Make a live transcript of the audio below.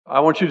I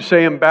want you to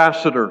say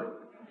ambassador.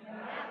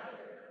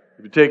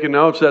 If you're taking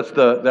notes, that's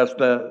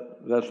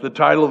the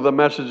title of the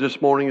message this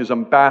morning is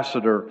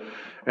ambassador.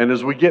 And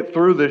as we get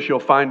through this, you'll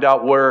find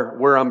out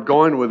where I'm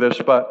going with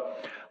this.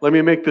 But let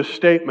me make this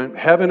statement.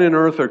 Heaven and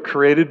earth are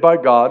created by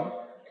God.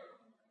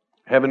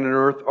 Heaven and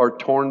earth are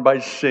torn by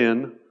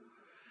sin.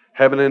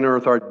 Heaven and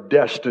earth are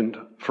destined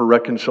for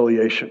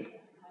reconciliation.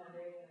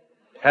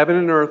 Heaven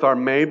and earth are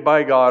made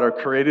by God, are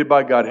created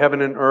by God.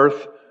 Heaven and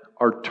earth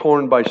are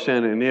torn by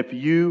sin. And if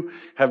you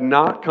have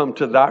not come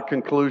to that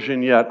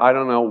conclusion yet, I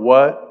don't know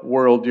what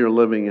world you're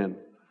living in.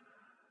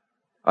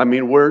 I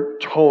mean, we're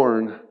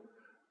torn,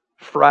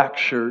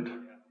 fractured,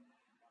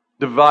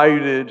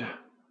 divided.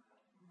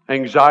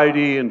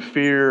 Anxiety and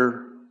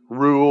fear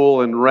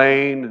rule and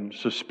reign, and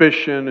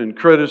suspicion and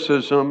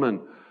criticism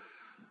and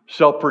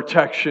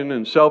self-protection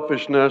and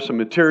selfishness and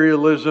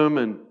materialism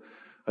and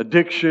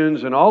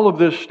addictions and all of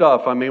this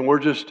stuff. I mean, we're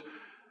just,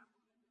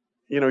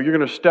 you're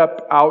going to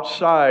step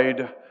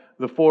outside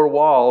the four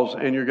walls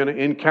and you're going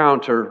to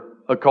encounter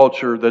a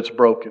culture that's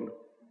broken.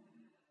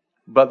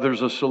 But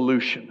there's a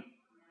solution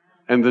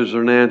and there's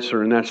an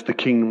answer, and that's the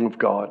kingdom of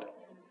God.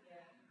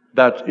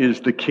 That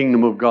is the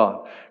kingdom of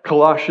God.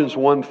 Colossians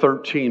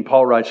 1:13,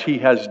 Paul writes, He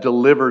has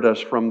delivered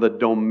us from the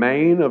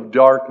domain of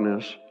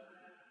darkness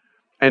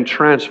and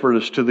transferred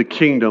us to the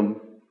kingdom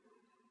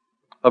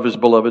of His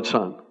beloved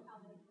Son.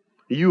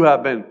 You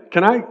have been.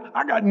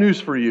 I got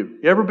news for you.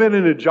 You ever been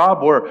in a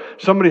job where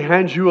somebody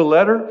hands you a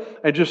letter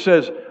and just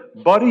says,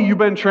 buddy, you've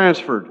been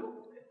transferred?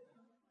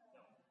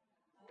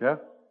 Yeah?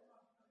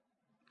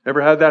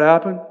 Ever had that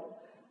happen?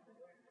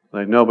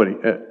 Like nobody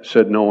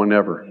said no one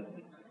ever.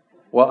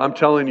 Well, I'm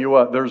telling you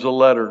what, there's a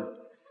letter.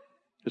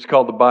 It's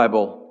called the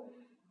Bible.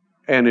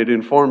 And it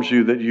informs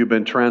you that you've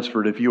been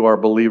transferred if you are a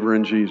believer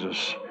in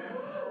Jesus.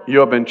 You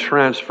have been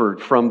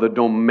transferred from the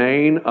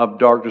domain of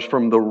darkness,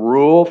 from the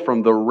rule,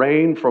 from the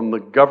reign, from the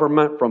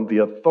government, from the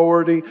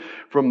authority,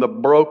 from the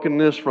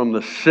brokenness, from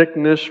the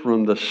sickness,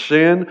 from the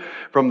sin,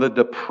 from the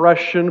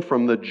depression,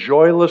 from the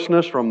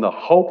joylessness, from the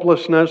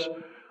hopelessness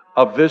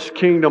of this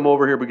kingdom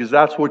over here, because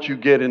that's what you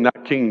get in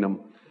that kingdom,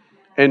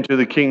 into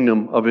the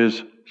kingdom of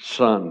His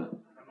Son.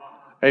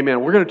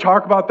 Amen. We're going to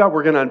talk about that.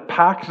 We're going to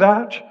unpack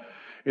that.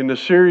 In the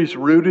series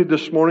Rooted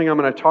this morning, I'm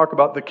going to talk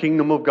about the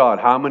kingdom of God.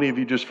 How many of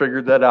you just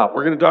figured that out?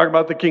 We're going to talk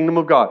about the kingdom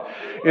of God.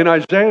 In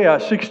Isaiah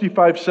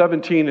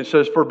 65:17, it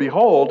says, For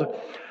behold,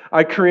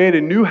 I create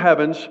a new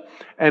heavens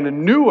and a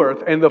new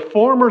earth, and the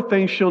former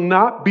things shall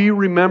not be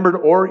remembered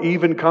or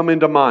even come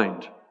into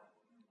mind.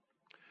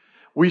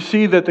 We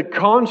see that the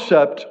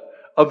concept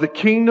of the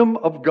kingdom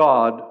of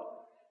God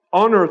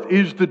on earth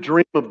is the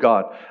dream of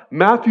God.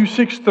 Matthew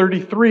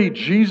 6:33,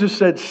 Jesus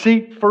said,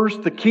 Seek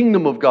first the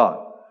kingdom of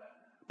God.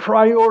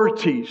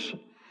 Priorities.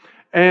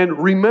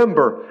 And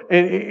remember,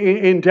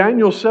 in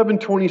Daniel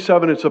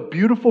 7:27, it's a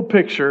beautiful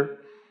picture,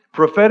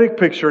 prophetic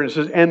picture, and it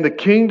says, And the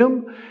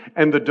kingdom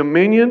and the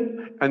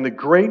dominion and the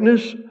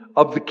greatness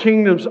of the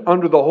kingdoms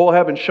under the whole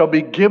heaven shall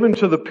be given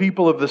to the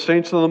people of the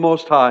saints of the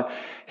Most High.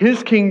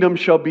 His kingdom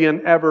shall be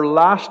an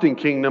everlasting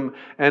kingdom,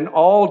 and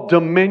all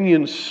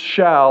dominions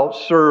shall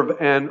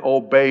serve and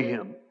obey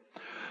Him.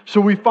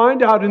 So we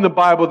find out in the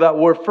Bible that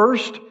we're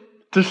first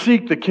to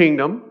seek the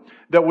kingdom,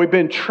 that we've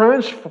been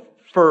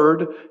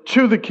transferred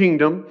to the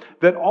kingdom,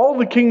 that all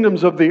the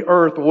kingdoms of the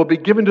earth will be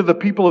given to the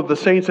people of the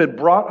saints and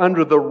brought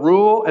under the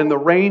rule and the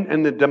reign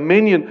and the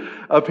dominion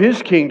of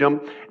His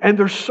kingdom. And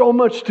there's so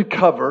much to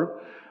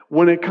cover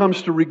when it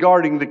comes to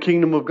regarding the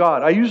kingdom of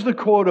God. I use the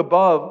quote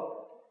above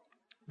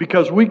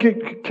because we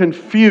get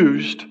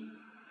confused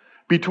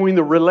between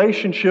the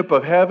relationship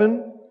of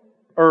heaven,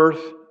 earth,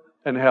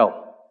 and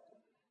hell.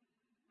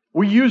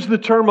 We use the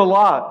term a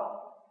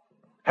lot.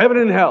 Heaven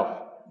and hell.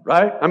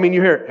 Right? I mean,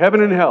 you hear it,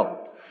 heaven and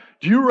hell.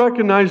 Do you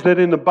recognize that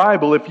in the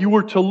Bible, if you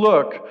were to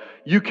look,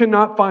 you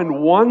cannot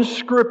find one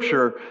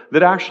scripture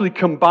that actually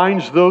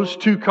combines those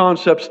two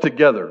concepts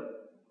together?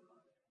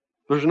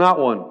 There's not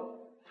one.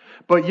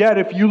 But yet,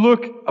 if you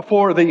look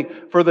for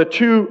the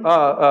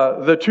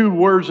two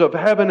words of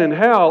heaven and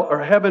hell,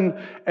 or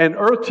heaven and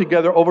earth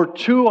together, over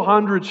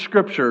 200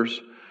 scriptures,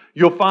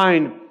 you'll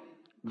find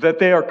that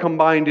they are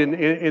combined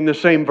in the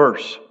same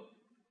verse.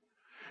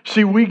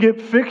 See, we get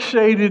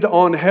fixated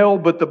on hell,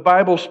 but the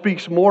Bible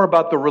speaks more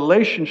about the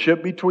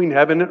relationship between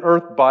heaven and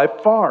earth by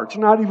far. It's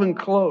not even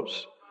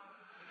close.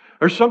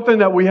 There's something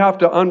that we have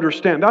to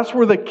understand. That's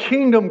where the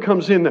kingdom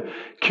comes in. The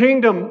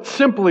kingdom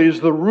simply is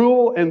the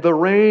rule and the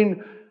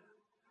reign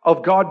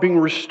of God being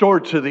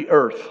restored to the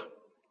earth.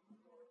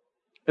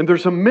 And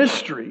there's a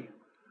mystery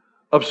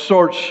of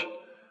sorts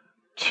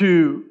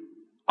to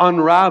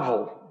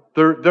unravel.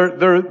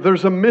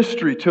 There's a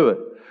mystery to it.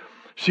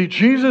 See,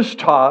 Jesus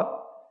taught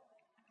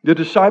the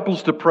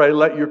disciples to pray,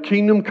 let your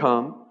kingdom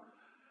come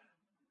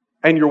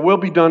and your will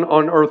be done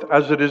on earth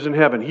as it is in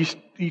heaven.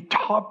 He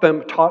taught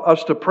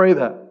us to pray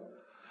that.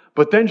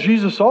 But then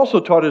Jesus also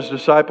taught His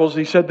disciples,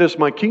 He said this,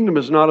 my kingdom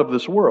is not of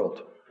this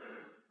world.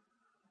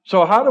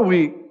 So how do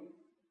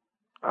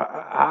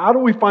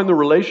we find the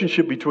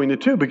relationship between the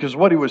two? Because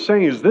what He was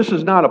saying is this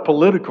is not a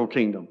political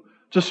kingdom.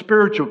 It's a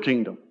spiritual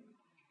kingdom.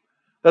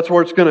 That's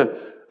where it's going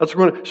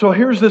to. So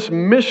here's this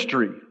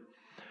mystery.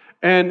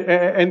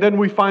 And then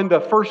we find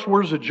the first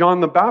words of John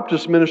the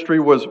Baptist's ministry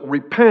was,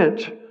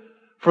 repent,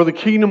 for the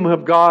kingdom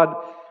of God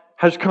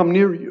has come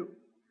near you.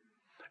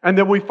 And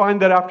then we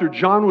find that after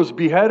John was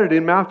beheaded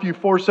in Matthew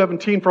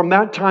 4:17, from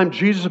that time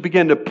Jesus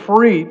began to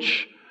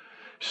preach,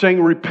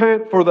 saying,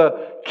 repent, for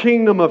the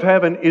kingdom of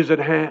heaven is at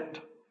hand.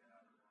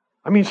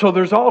 I mean, so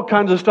there's all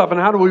kinds of stuff. And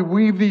how do we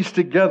weave these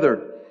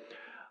together?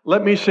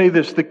 Let me say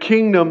this. The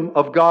kingdom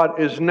of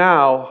God is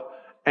now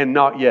and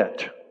not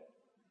yet.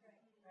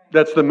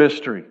 That's the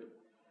mystery.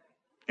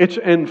 It's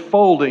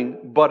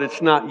unfolding, but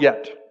it's not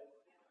yet.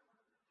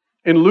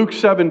 In Luke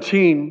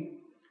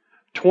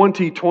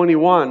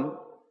 17:20-21,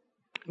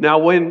 now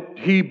when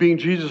he, being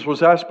Jesus,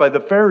 was asked by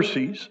the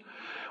Pharisees,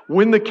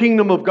 when the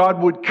kingdom of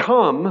God would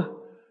come,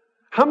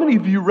 how many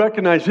of you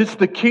recognize it's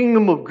the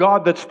kingdom of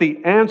God that's the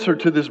answer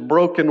to this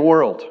broken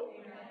world?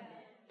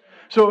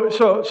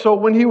 So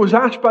when he was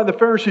asked by the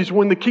Pharisees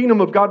when the kingdom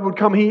of God would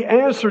come, he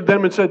answered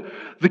them and said,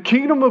 the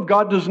kingdom of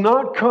God does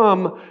not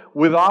come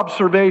with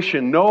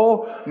observation.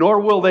 No, nor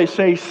will they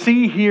say,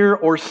 see here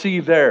or see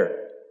there.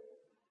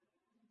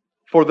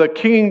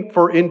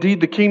 For indeed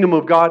the kingdom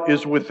of God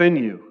is within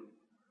you.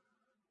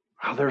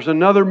 Wow, there's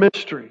another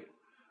mystery.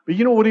 But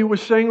you know what he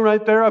was saying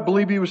right there? I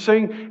believe he was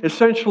saying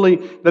essentially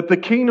that the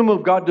kingdom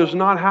of God does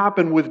not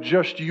happen with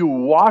just you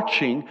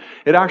watching.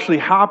 It actually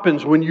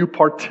happens when you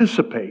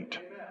participate.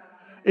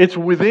 It's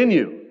within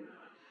you.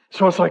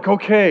 So it's like,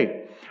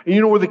 okay. And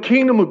you know where the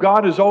kingdom of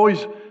God is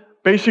always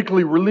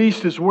basically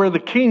released is where the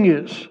king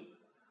is.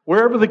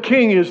 Wherever the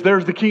king is,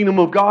 there's the kingdom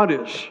of God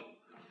is.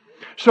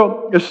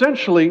 So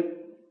essentially,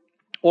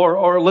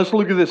 or let's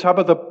look at this. How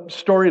about the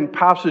story and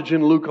passage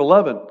in Luke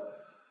 11?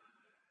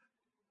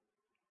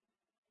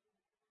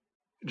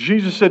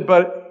 Jesus said,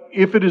 but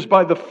if it is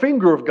by the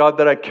finger of God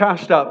that I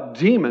cast out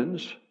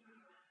demons,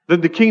 then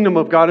the kingdom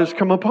of God has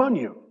come upon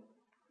you.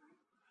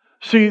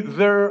 See,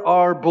 there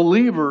are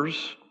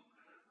believers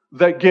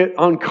that get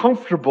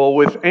uncomfortable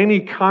with any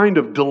kind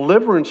of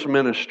deliverance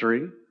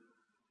ministry,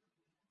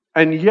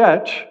 and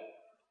yet,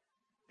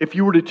 if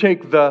you were to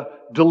take the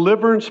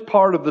deliverance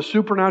part of the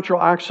supernatural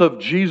acts of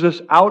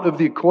Jesus out of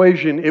the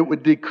equation, it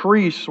would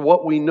decrease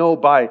what we know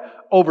by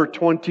over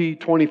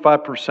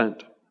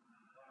 20-25%.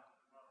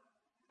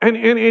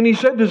 And he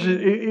said this,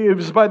 it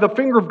was by the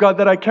finger of God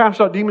that I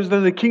cast out demons,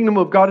 then the kingdom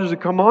of God is to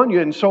come on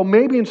you. And so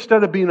maybe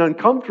instead of being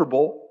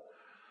uncomfortable,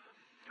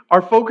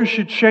 our focus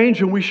should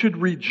change and we should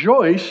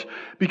rejoice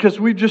because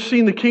we've just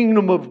seen the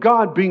kingdom of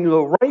God being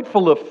the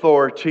rightful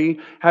authority,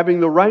 having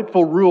the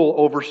rightful rule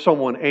over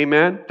someone.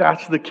 Amen?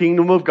 That's the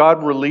kingdom of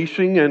God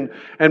releasing and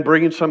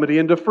bringing somebody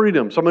into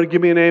freedom. Somebody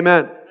give me an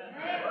amen.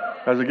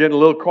 Guys are getting a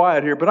little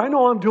quiet here, but I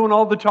know I'm doing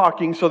all the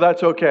talking, so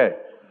that's okay.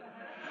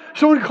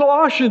 So in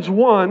Colossians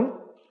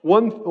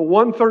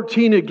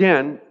 1:13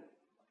 again,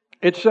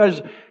 it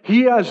says,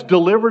 He has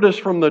delivered us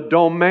from the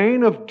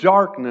domain of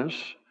darkness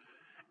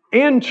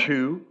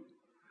into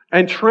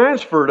and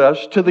transferred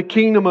us to the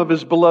kingdom of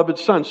His beloved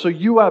Son. So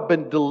you have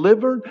been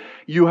delivered,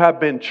 you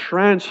have been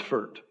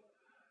transferred.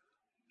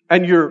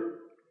 And your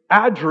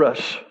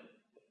address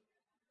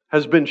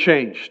has been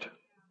changed.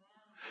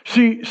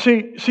 See,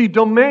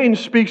 domain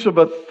speaks of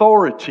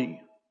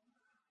authority.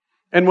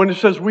 And when it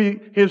says He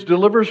has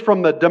delivered us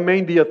from the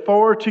domain, the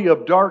authority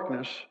of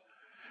darkness,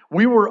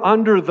 we were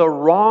under the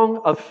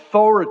wrong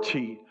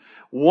authority.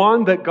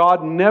 One that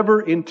God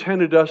never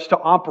intended us to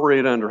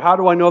operate under. How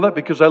do I know that?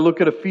 Because I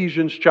look at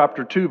Ephesians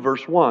chapter 2,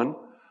 verse 1,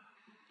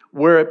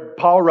 where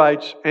Paul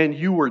writes, and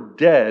you were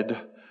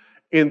dead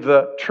in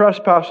the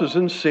trespasses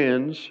and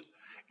sins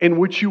in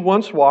which you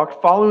once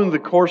walked, following the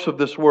course of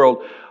this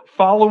world,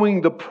 following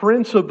the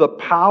prince of the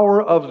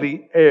power of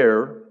the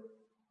air,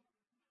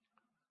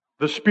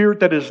 the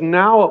spirit that is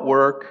now at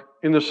work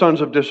in the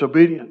sons of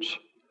disobedience,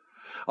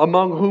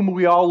 among whom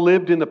we all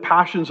lived in the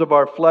passions of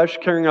our flesh,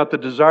 carrying out the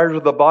desires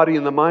of the body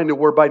and the mind, and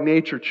were by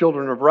nature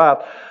children of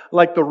wrath,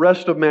 like the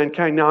rest of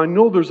mankind. Now, I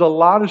know there's a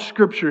lot of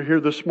scripture here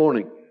this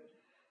morning.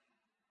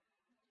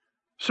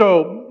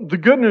 So, the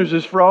good news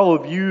is for all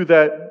of you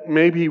that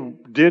maybe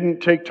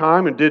didn't take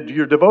time and did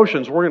your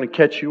devotions, we're going to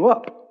catch you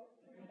up.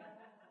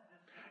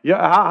 Yeah,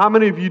 how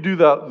many of you do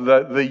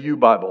the U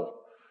Bible?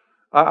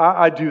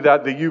 I do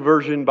that, the U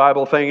Version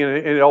Bible thing,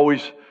 and it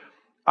always...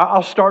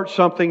 I'll start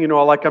something,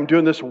 like I'm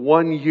doing this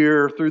 1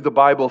 year through the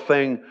Bible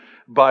thing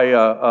by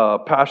a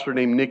pastor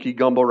named Nicky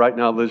Gumbel right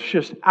now that's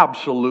just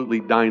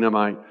absolutely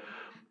dynamite.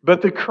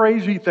 But the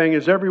crazy thing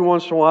is every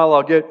once in a while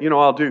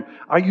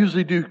I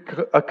usually do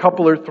a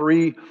couple or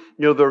three,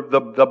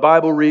 the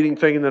Bible reading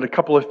thing and then a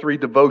couple of three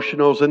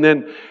devotionals and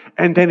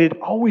then it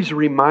always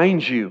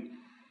reminds you,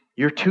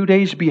 you're 2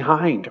 days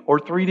behind or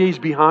 3 days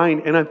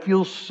behind and I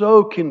feel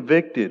so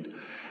convicted.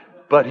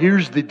 But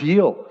here's the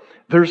deal.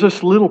 There's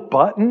this little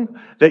button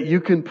that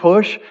you can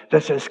push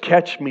that says,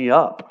 catch me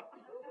up.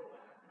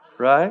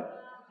 Right?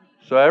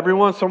 So every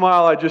once in a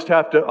while, I just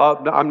have to,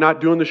 I'm not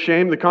doing the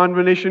shame, the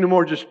condemnation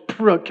anymore, just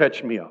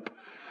catch me up.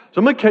 So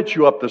I'm going to catch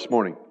you up this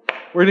morning.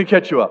 We're going to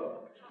catch you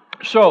up.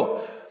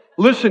 So,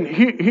 listen,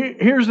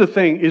 here's the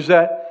thing, is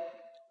that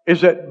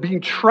is that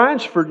being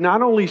transferred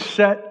not only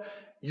set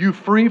you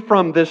free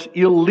from this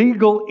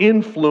illegal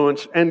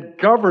influence and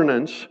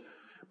governance,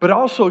 but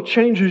also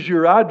changes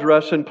your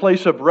address and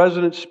place of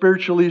residence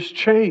spiritually is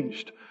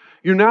changed.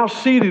 You're now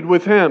seated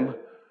with Him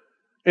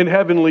in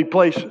heavenly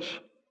places.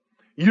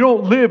 You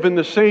don't live in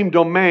the same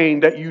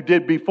domain that you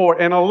did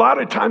before. And a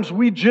lot of times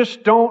we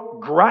just don't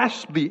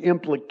grasp the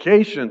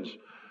implications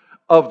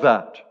of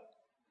that.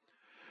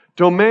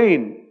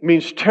 Domain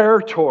means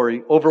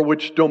territory over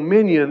which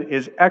dominion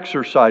is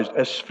exercised,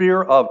 a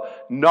sphere of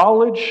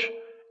knowledge,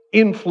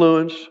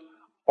 influence,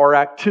 or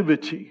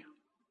activity.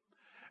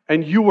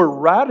 And you are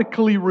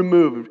radically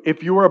removed.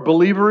 If you are a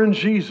believer in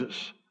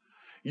Jesus,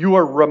 you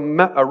are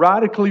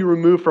radically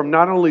removed from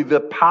not only the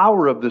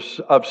power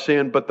of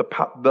sin, but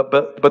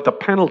the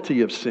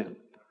penalty of sin.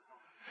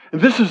 And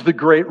this is the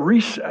great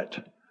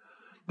reset.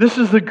 This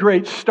is the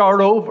great start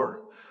over.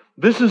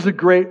 This is the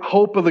great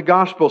hope of the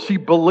gospel. See,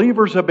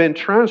 believers have been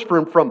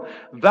transferred from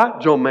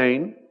that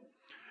domain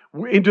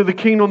into the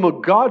kingdom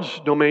of God's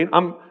domain.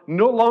 I'm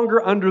no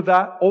longer under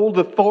that old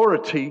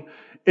authority.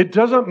 It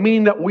doesn't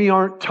mean that we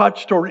aren't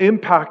touched or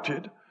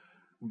impacted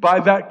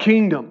by that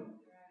kingdom.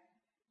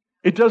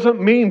 It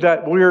doesn't mean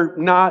that we're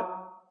not,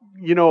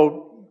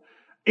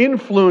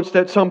 influenced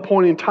at some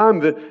point in time.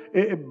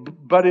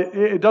 But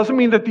it doesn't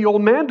mean that the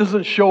old man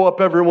doesn't show up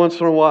every once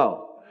in a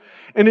while.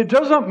 And it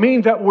doesn't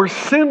mean that we're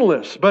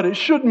sinless, but it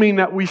should mean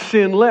that we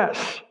sin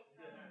less.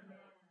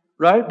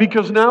 Right?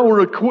 Because now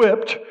we're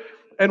equipped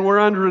and we're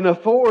under an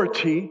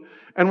authority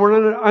and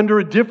we're under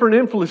a different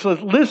influence.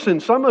 Listen,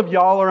 some of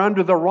y'all are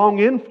under the wrong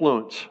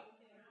influence.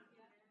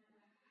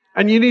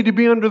 And you need to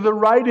be under the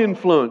right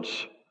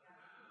influence.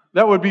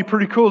 That would be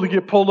pretty cool to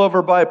get pulled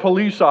over by a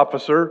police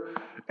officer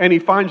and he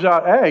finds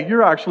out, hey,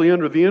 you're actually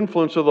under the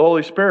influence of the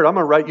Holy Spirit. I'm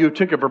going to write you a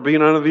ticket for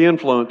being under the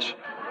influence.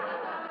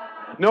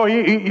 No,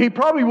 he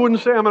probably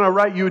wouldn't say, I'm going to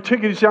write you a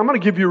ticket. He'd say, I'm going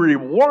to give you a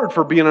reward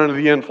for being under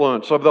the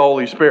influence of the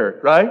Holy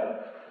Spirit, right?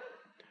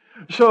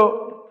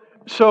 So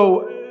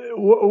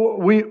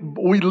we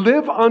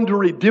live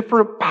under a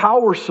different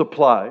power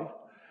supply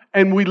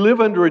and we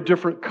live under a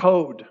different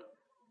code.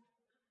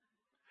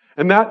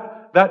 And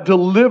that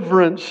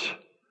deliverance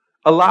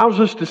allows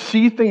us to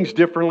see things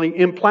differently,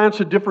 implants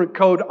a different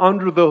code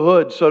under the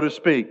hood, so to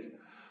speak.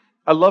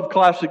 I love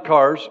classic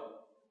cars.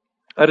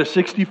 I had a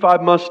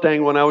 65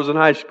 Mustang when I was in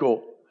high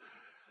school.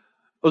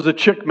 It was a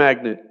chick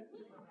magnet.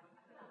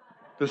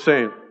 Just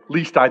saying. At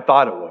least I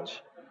thought it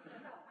was.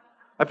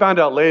 I found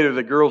out later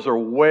that girls are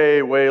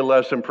way, way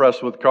less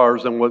impressed with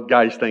cars than what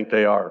guys think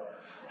they are.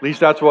 At least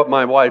that's what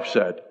my wife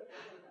said.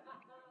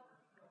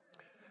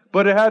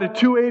 But it had a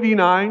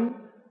 289,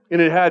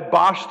 and it had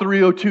Bosch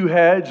 302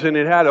 heads, and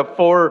it had a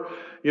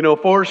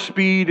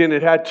 4-speed, and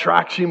it had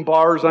traction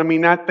bars. I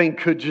mean, that thing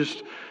could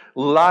just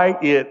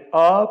light it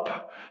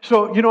up.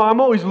 So,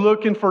 I'm always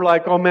looking for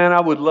oh man, I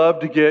would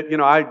love to get,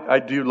 I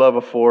do love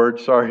a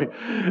Ford, sorry.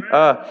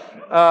 So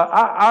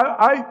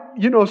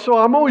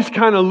I'm always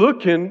kind of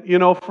looking,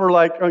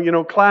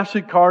 for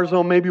classic cars.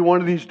 Oh, maybe one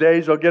of these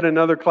days I'll get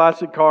another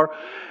classic car.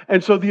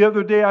 And so the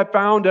other day I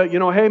found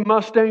hey,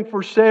 Mustang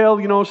for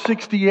sale,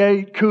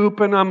 68 coupe.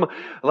 And I'm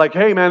like,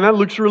 hey man, that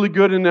looks really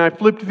good. And I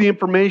flipped the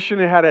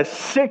information. It had a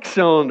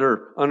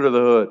 6-cylinder under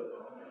the hood.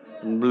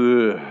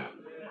 Blech.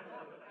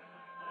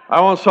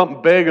 I want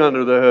something big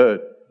under the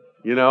hood.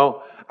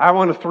 I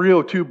want a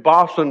 302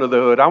 Boss under the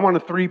hood. I want a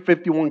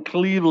 351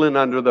 Cleveland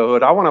under the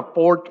hood. I want a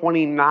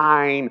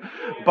 429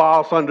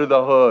 Boss under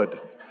the hood.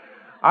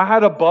 I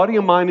had a buddy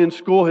of mine in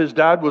school. His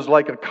dad was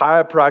like a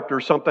chiropractor or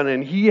something,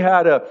 and he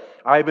had a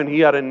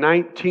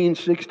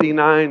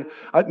 1969.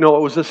 It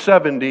was a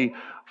 70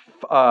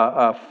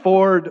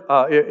 Ford.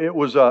 It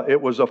was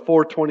a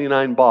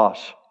 429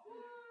 Boss.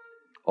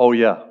 Oh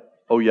yeah,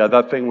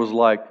 that thing was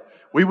like.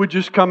 We would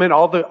just come in,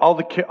 all the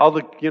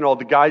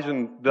guys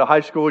in the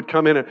high school would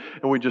come in and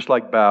we'd just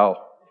bow.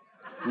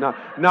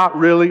 Not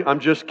really, I'm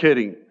just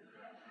kidding.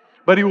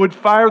 But he would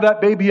fire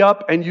that baby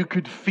up and you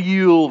could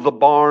feel the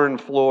barn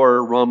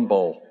floor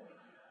rumble.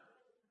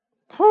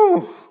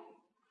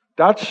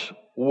 That's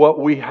what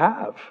we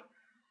have.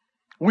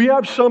 We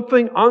have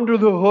something under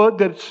the hood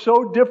that's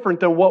so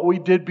different than what we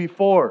did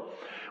before.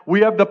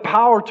 We have the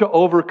power to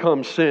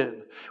overcome sin.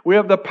 We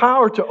have the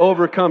power to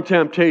overcome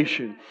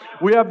temptation.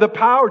 We have the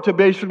power to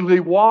basically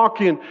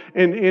walk in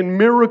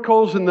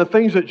miracles and the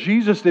things that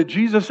Jesus did.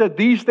 Jesus said,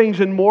 these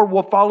things and more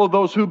will follow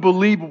those who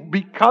believe.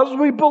 Because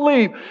we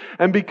believe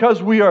and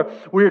because we are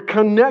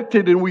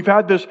connected and we've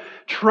had this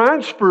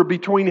transfer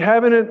between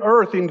heaven and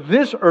earth. In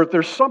this earth,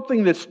 there's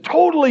something that's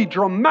totally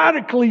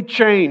dramatically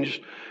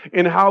changed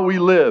in how we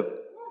live.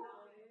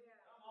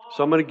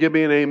 Somebody give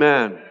me an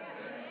amen.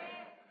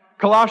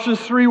 Colossians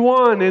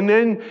 3:1, and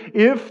then,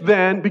 if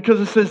then, because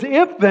it says,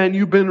 if then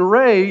you've been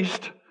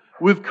raised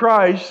with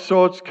Christ,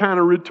 so it's kind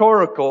of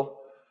rhetorical.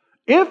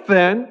 If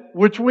then,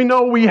 which we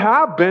know we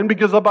have been,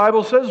 because the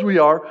Bible says we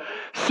are,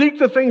 seek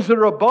the things that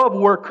are above,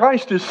 where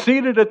Christ is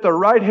seated at the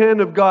right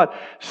hand of God.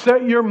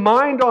 Set your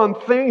mind on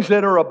things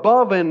that are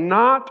above and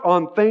not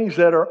on things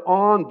that are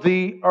on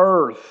the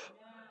earth.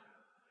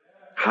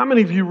 How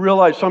many of you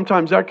realize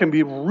sometimes that can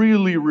be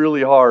really,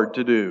 really hard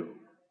to do?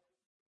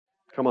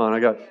 Come on, I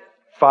got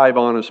 5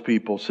 honest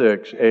people,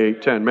 6,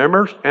 8, 10.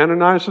 Remember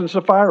Ananias and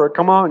Sapphira?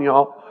 Come on,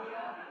 y'all.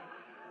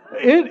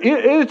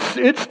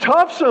 It's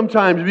tough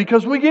sometimes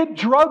because we get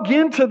drug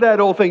into that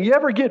old thing. You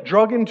ever get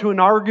drug into an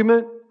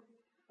argument?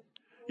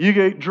 You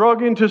get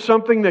drug into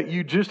something that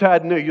you just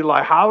had no. You're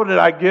like, how did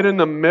I get in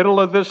the middle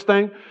of this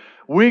thing?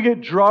 We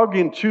get drug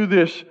into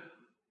this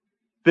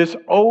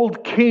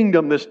old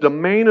kingdom, this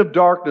domain of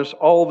darkness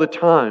all the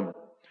time.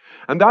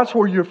 And that's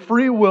where your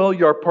free will,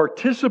 your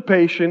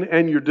participation,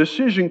 and your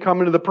decision come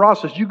into the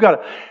process. You've got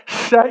to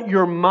set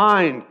your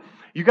mind.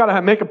 You've got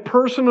to make a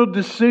personal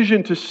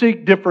decision to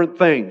seek different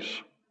things.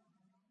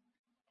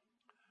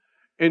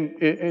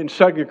 In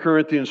 2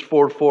 Corinthians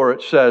 4:4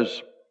 it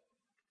says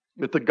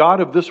that the God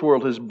of this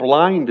world has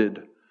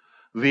blinded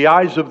the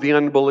eyes of the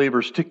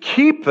unbelievers to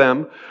keep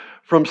them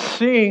from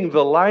seeing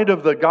the light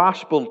of the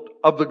gospel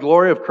of the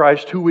glory of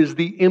Christ, who is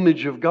the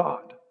image of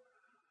God.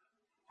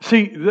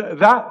 See,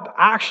 that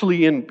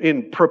actually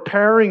in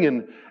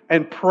preparing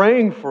and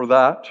praying for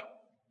that,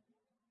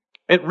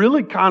 it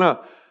really kind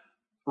of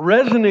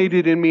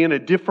resonated in me in a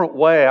different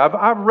way.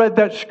 I've read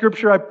that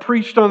scripture, I've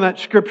preached on that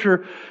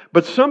scripture,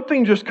 but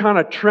something just kind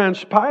of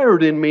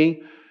transpired in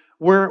me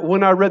where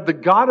when I read the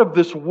God of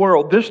this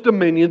world, this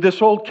dominion,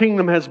 this old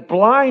kingdom has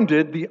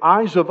blinded the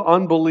eyes of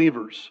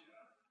unbelievers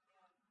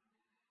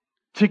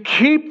to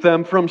keep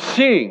them from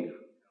seeing.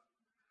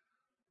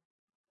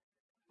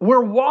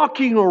 We're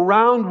walking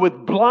around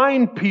with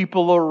blind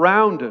people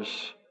around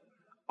us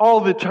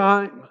all the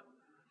time.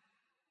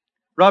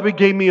 Robbie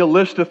gave me a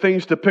list of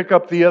things to pick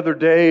up the other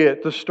day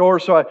at the store,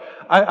 so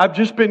I've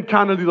just been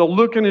kind of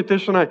looking at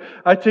this, and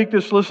I take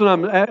this list,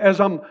 and as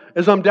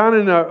I'm down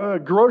in a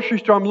grocery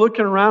store, I'm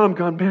looking around, I'm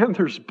going, man,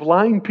 there's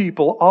blind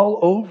people all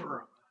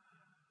over.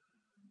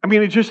 I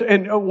mean,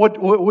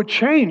 what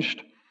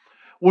changed?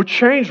 What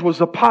changed was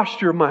the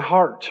posture of my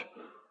heart.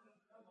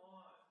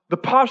 The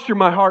posture of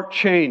my heart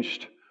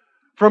changed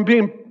from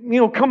being,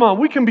 come on,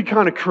 we can be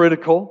kind of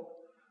critical.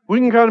 We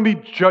can kind of be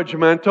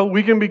judgmental.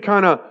 We can be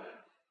kind of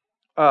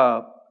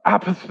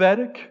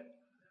apathetic.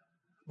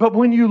 But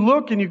when you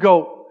look and you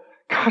go,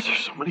 gosh, there's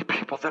so many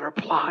people that are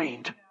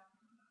blind.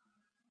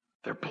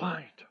 They're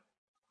blind.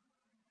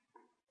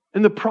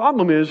 And the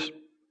problem is,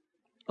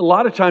 a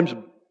lot of times,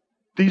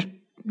 these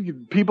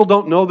people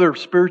don't know they're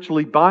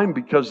spiritually blind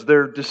because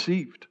they're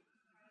deceived.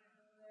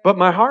 But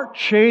my heart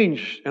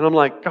changed, and I'm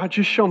like, God,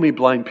 just show me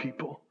blind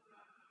people.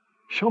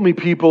 Show me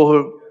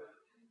people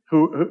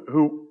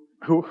who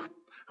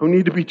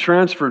need to be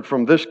transferred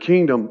from this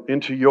kingdom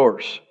into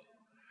yours.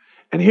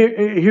 And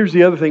here's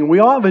the other thing. We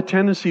all have a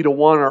tendency to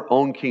want our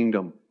own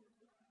kingdom.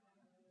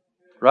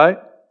 Right?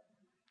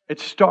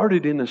 It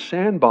started in the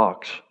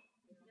sandbox.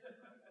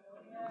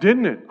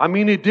 Didn't it? I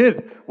mean, it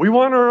did. We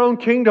want our own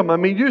kingdom. I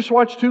mean, you just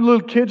watch 2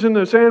 little kids in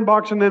the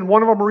sandbox and then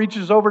one of them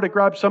reaches over to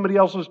grab somebody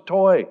else's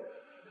toy.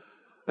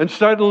 And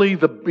suddenly,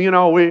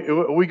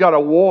 we got a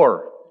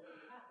war.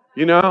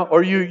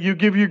 Or you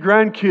give your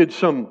grandkids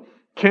some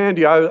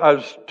candy. I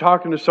was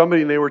talking to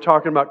somebody and they were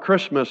talking about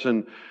Christmas,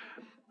 and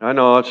I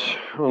know it's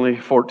only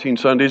 14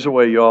 Sundays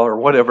away, y'all, or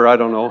whatever, I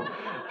don't know.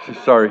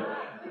 Sorry.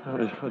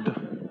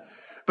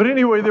 But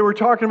anyway, they were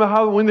talking about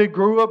how when they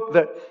grew up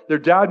that their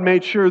dad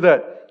made sure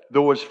that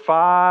there was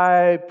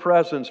 5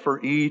 presents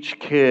for each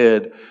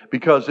kid,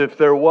 because if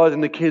there was,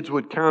 and the kids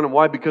would count them.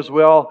 Why? Because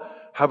we all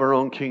have our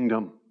own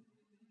kingdom.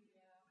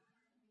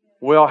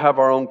 We all have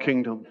our own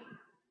kingdom.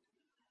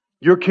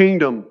 Your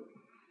kingdom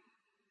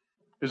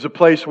is a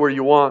place where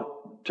you want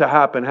to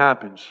happen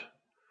happens. I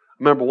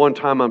remember one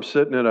time I'm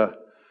sitting at a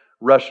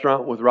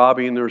restaurant with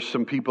Robbie, and there were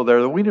some people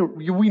there that we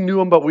knew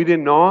them, but we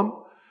didn't know them.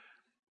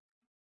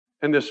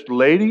 And this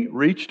lady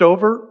reached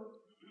over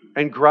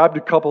and grabbed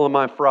a couple of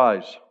my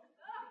fries.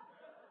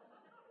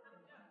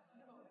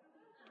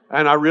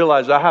 And I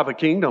realized I have a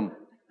kingdom.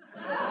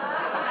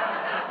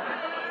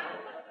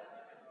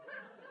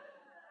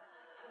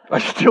 I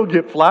still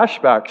get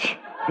flashbacks.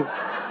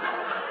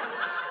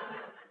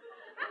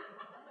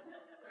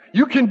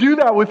 You can do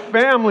that with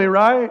family,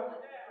 right?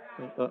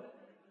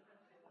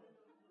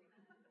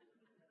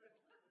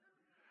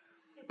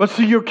 But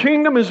see, your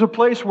kingdom is a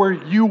place where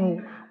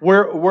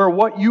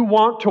what you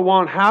want to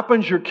want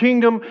happens. Your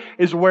kingdom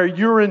is where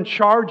you're in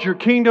charge. Your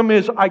kingdom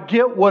is, I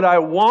get what I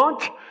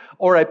want,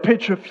 or I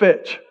pitch a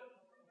fit.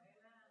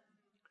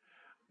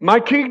 My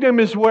kingdom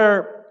is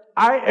where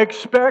I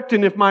expect,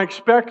 and if my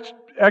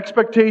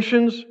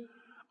expectations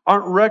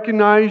aren't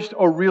recognized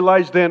or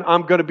realized, then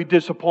I'm going to be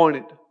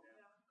disappointed.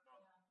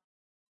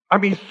 I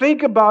mean,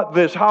 think about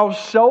this, how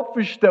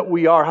selfish that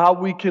we are, how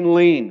we can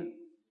lean.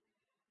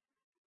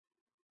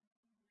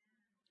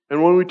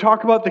 And when we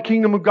talk about the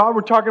kingdom of God,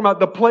 we're talking about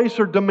the place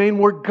or domain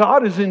where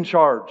God is in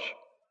charge.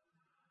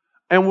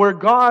 And where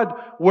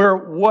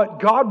what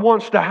God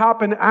wants to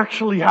happen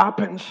actually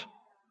happens.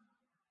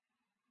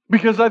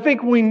 Because I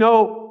think we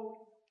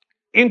know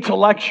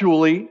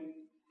intellectually,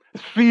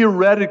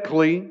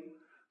 theoretically,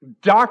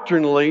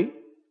 doctrinally,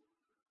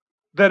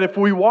 that if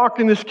we walk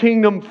in this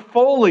kingdom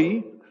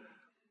fully,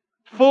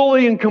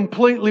 fully and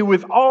completely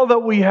with all that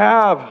we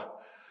have,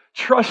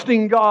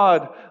 trusting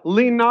God.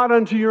 Lean not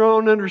unto your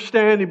own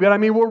understanding. But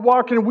we're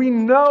walking, we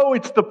know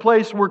it's the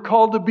place we're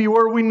called to be,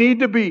 where we need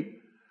to be.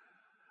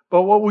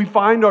 But what we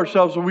find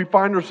ourselves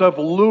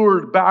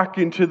lured back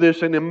into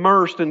this and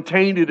immersed and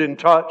tainted and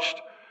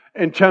touched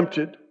and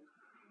tempted.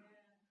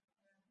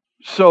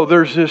 So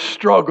there's this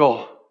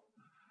struggle.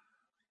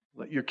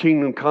 Let your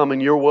kingdom come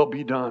and your will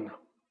be done.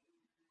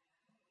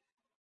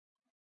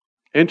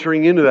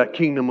 Entering into that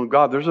kingdom of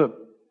God, there's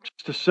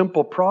just a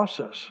simple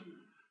process.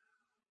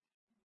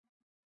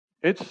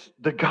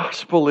 The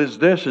gospel is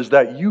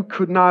that you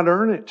could not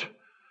earn it.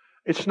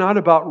 It's not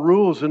about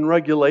rules and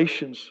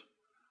regulations.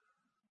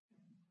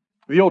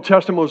 The Old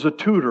Testament was a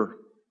tutor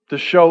to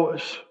show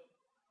us,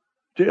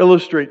 to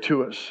illustrate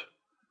to us.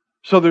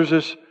 So there's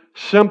this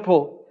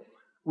simple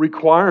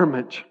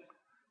requirement,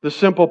 the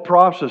simple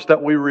process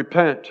that we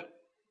repent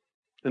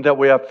and that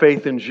we have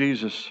faith in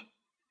Jesus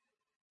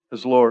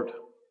as Lord.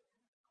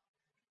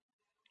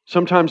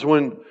 Sometimes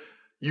when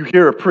you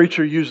hear a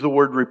preacher use the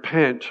word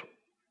repent,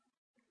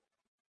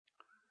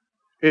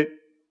 it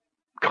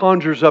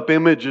conjures up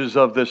images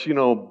of this,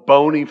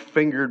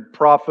 bony-fingered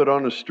prophet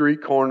on a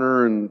street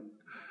corner and,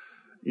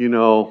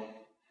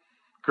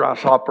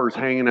 grasshoppers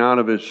hanging out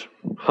of his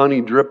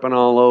honey dripping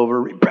all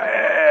over.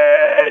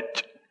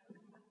 Repent!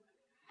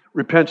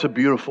 Repent's a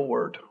beautiful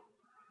word.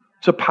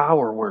 It's a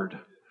power word.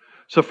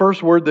 It's the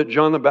first word that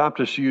John the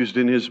Baptist used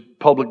in his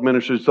public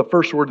ministry. It's the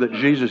first word that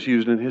Jesus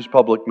used in his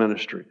public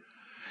ministry.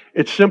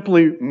 It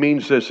simply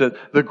means this, that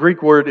the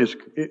Greek word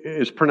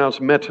is pronounced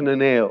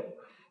metananeo,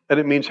 and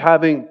it means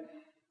having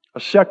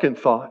a second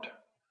thought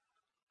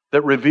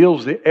that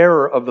reveals the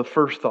error of the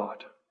first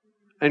thought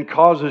and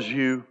causes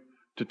you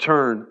to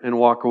turn and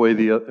walk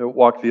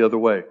the other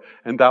way.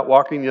 And that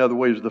walking the other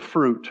way is the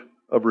fruit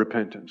of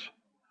repentance.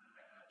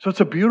 So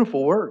it's a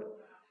beautiful word.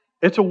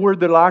 It's a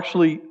word that will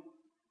actually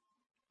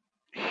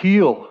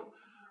heal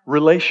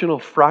relational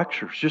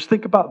fractures. Just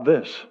think about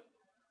this.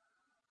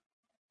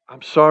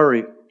 I'm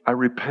sorry. I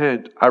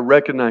repent. I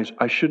recognize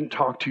I shouldn't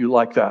talk to you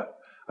like that.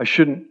 I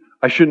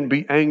shouldn't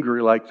be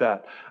angry like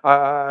that.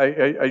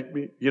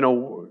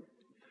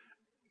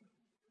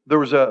 There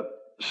was a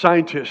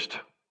scientist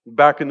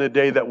back in the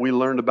day that we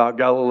learned about,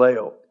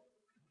 Galileo.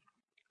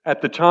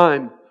 At the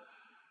time,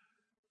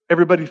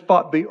 everybody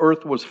thought the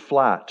earth was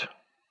flat.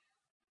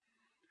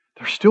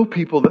 There's still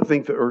people that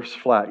think the earth's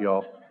flat,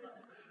 y'all.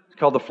 It's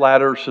called the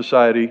Flat Earth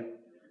Society.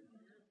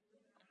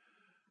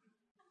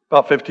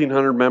 About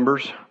 1,500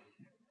 members.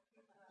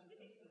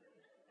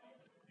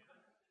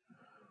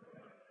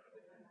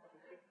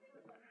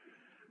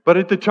 But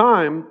at the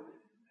time,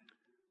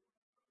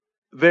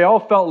 they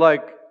all felt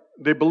like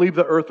they believed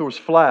the earth was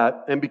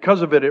flat, and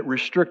because of it, it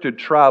restricted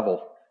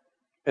travel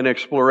and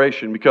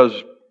exploration, because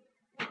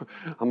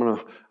I'm going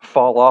to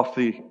fall off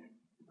the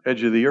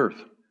edge of the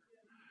earth.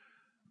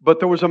 But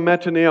there was a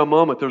metaneo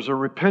moment, there was a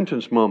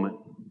repentance moment,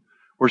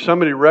 where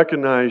somebody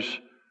recognized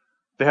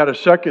they had a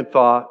second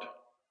thought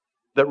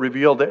that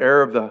revealed the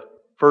error of the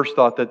first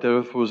thought, that the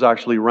earth was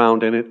actually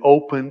round, and it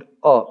opened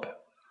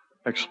up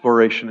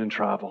exploration and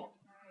travel.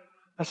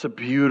 That's a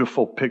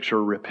beautiful picture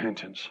of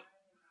repentance.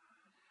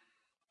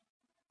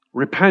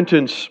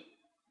 Repentance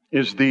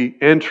is the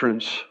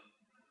entrance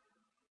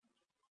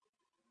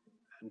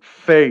and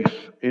faith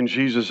in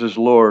Jesus as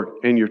Lord,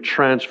 and you're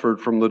transferred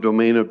from the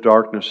domain of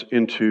darkness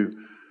into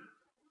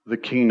the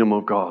kingdom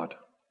of God.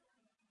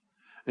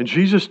 And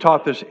Jesus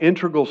taught this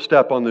integral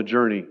step on the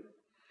journey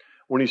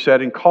when he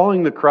said, in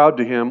calling the crowd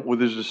to him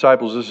with his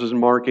disciples, this is in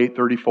Mark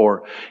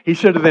 8:34, he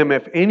said to them,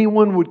 if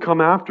anyone would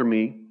come after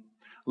me,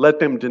 let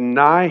them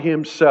deny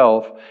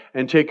himself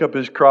and take up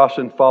his cross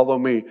and follow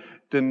me.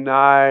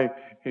 Deny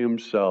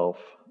himself.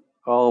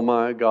 Oh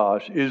my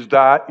gosh. Is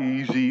that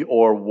easy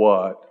or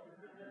what?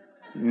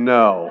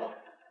 No.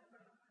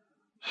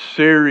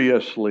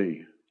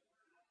 Seriously.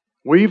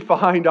 You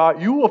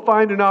will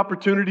find an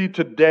opportunity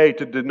today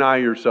to deny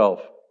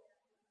yourself.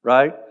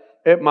 Right?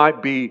 It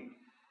might be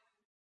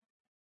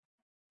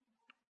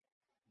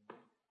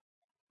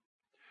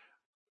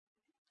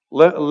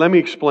let me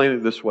explain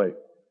it this way.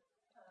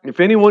 If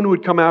anyone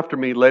would come after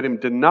me, let him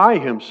deny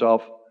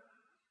himself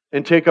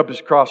and take up his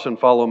cross and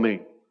follow me.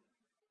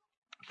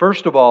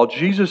 First of all,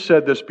 Jesus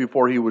said this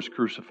before he was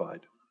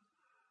crucified.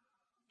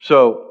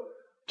 So,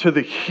 to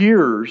the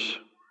hearers,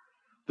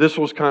 this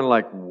was kind of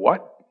like,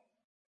 what?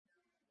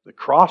 The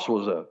cross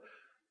was a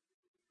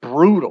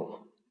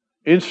brutal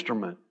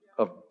instrument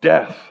of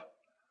death.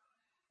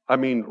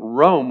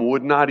 Rome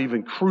would not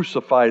even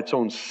crucify its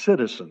own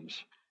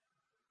citizens.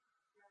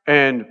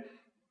 And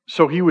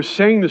so he was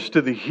saying this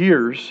to the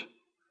hearers,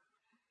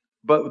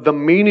 but the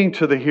meaning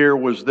to the hearer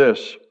was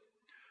this.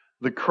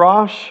 The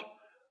cross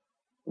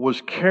was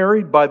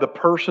carried by the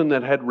person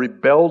that had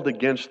rebelled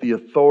against the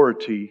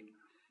authority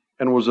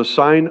and was a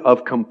sign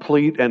of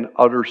complete and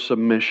utter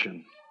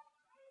submission.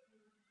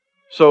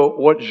 So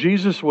what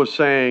Jesus was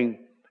saying,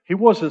 He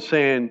wasn't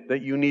saying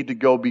that you need to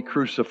go be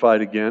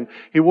crucified again.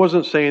 He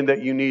wasn't saying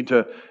that you need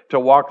to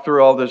walk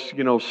through all this,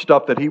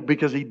 stuff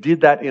because He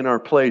did that in our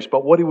place.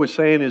 But what He was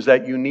saying is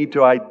that you need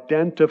to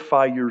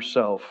identify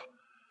yourself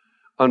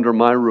under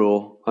my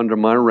rule, under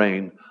my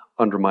reign,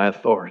 under my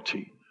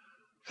authority.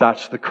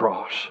 That's the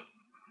cross.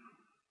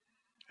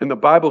 And the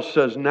Bible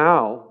says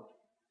now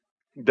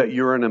that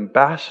you're an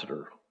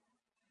ambassador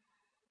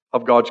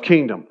of God's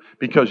kingdom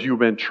because you've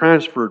been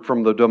transferred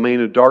from the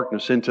domain of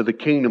darkness into the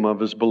kingdom of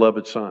His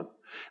beloved Son.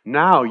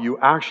 Now you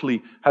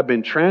actually have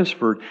been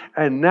transferred,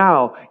 and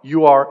now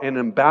you are an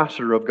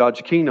ambassador of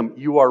God's kingdom.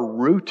 You are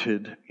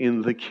rooted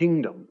in the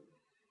kingdom.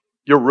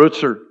 Your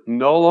roots are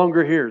no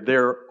longer here.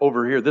 They're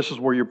over here. This is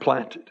where you're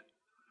planted.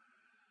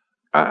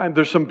 And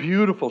there's some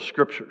beautiful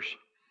scriptures.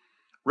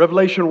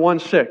 Revelation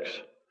 1:6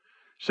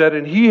 said,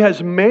 and He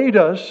has made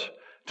us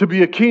to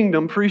be a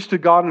kingdom, priest to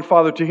God and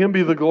Father. To Him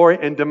be the glory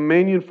and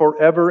dominion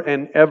forever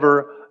and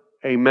ever.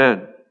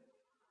 Amen.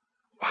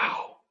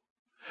 Wow.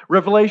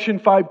 Revelation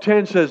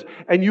 5:10 says,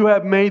 and you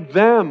have made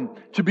them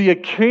to be a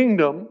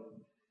kingdom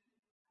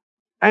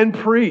and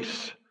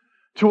priests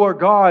to our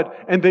God,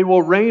 and they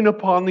will reign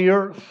upon the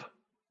earth.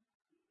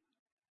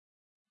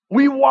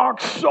 We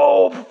walk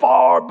so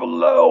far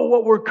below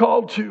what we're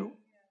called to.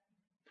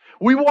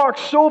 We walk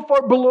so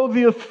far below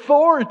the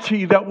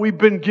authority that we've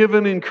been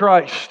given in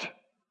Christ.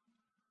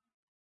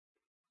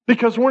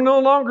 Because we're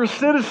no longer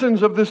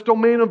citizens of this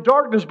domain of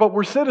darkness, but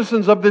we're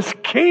citizens of this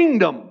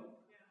kingdom.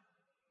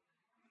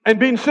 And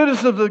being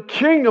citizens of the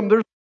kingdom,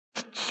 there's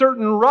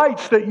certain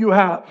rights that you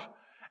have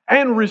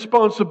and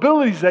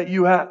responsibilities that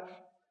you have.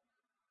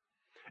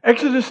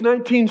 Exodus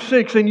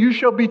 19:6, and you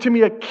shall be to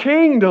me a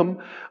kingdom,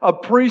 a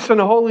priest and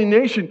a holy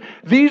nation.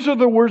 These are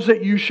the words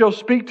that you shall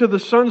speak to the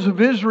sons of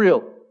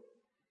Israel.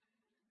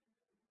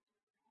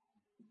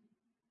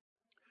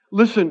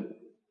 Listen,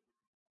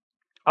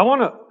 I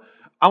want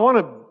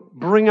to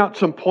bring out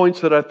some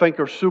points that I think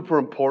are super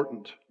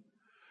important.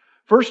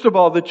 First of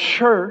all, the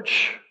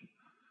church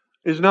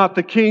is not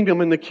the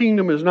kingdom, and the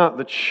kingdom is not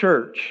the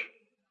church.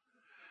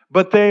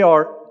 But they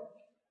are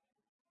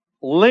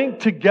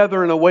linked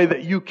together in a way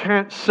that you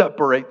can't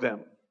separate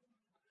them.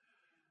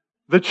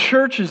 The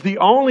church is the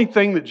only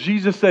thing that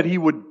Jesus said He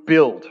would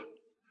build.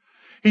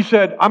 He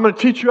said, I'm going to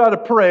teach you how to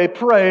pray.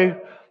 Pray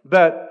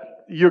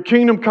that your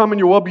kingdom come and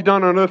your will be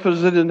done on earth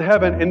as it is in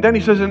heaven. And then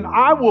He says, and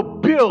I will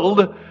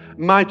build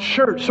my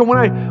church. So when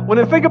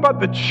I think about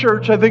the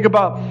church, I think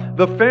about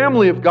the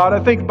family of God. I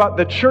think about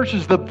the church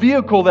as the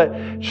vehicle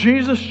that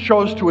Jesus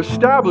chose to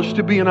establish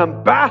to be an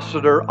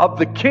ambassador of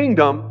the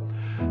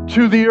kingdom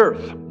to the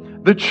earth.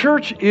 The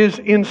church is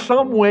in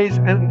some ways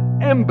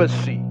an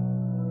embassy.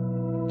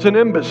 It's an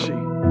embassy.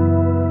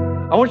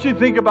 I want you to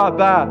think about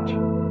that.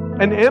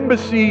 An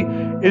embassy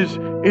is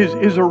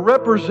a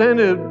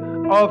representative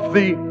of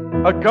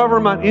a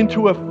government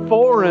into a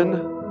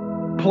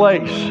foreign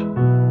place.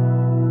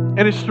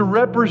 And it's to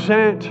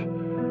represent,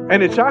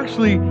 and it's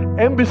actually,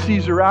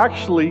 embassies are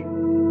actually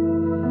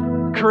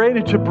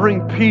created to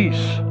bring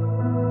peace,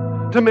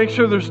 to make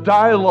sure there's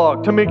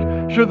dialogue, to make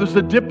sure there's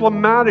a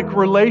diplomatic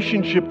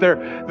relationship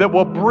there that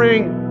will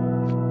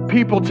bring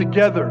people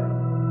together.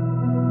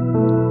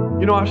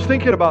 I was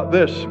thinking about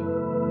this.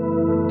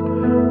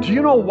 Do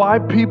you know why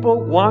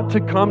people want to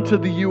come to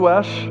the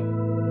U.S.?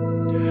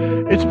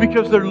 It's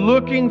because they're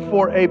looking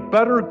for a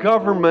better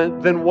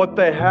government than what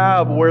they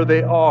have where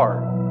they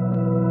are.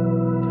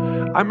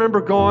 I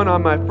remember going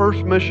on my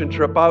first mission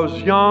trip. I was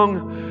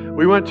young.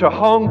 We went to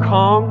Hong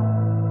Kong.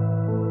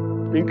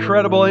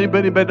 Incredible.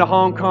 Anybody been to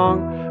Hong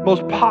Kong?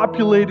 Most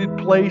populated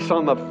place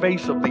on the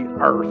face of the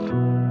earth.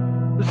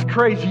 It's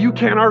crazy. You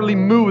can't hardly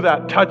move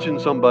without touching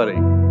somebody.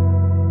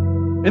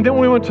 And then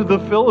we went to the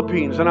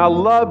Philippines, and I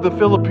loved the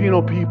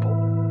Filipino people.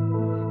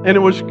 And it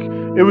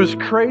was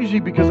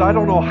crazy because I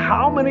don't know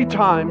how many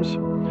times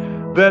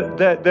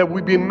that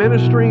we'd be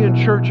ministering in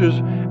churches,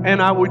 and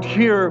I would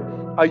hear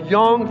a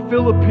young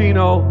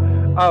Filipino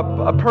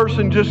a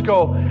person just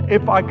go,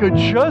 if I could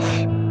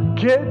just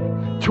get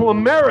to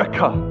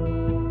America.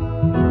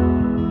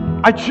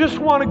 I just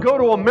want to go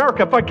to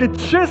America. If I could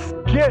just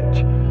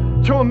get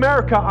to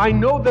America, I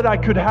know that I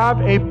could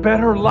have a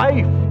better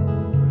life.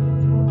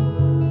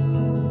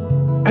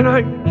 And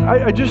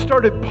I just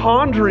started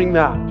pondering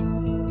that.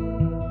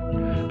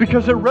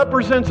 Because it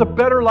represents a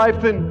better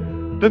life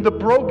than the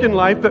broken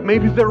life that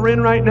maybe they're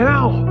in right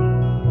now.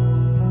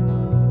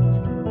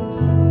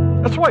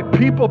 That's why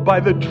people by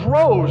the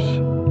droves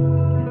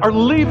are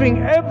leaving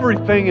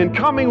everything and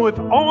coming with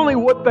only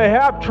what they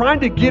have, trying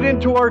to get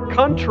into our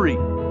country.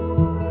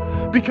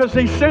 Because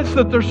they sense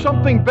that there's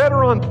something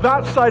better on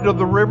that side of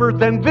the river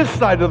than this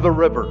side of the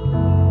river.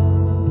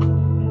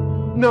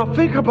 Now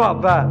think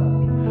about that.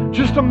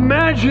 Just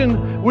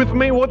imagine with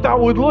me what that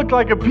would look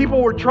like if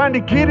people were trying to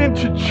get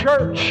into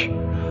church.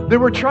 They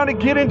were trying to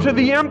get into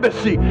the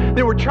embassy.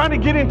 They were trying to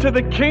get into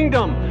the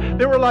kingdom.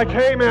 They were like,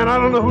 hey man, I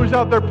don't know who's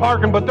out there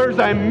parking, but there's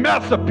a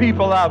mess of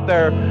people out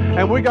there.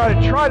 And we got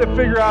to try to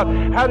figure out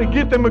how to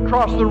get them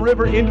across the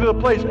river into the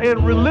place.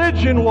 And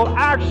religion will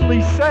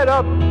actually set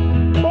up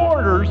borders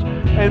borders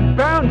and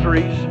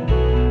boundaries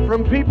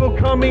from people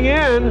coming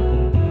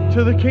in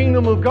to the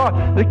kingdom of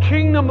God. The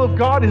kingdom of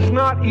God is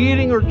not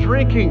eating or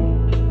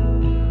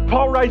drinking.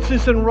 Paul writes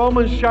this in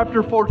Romans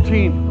chapter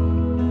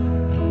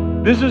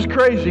 14. This is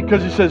crazy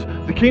because he says,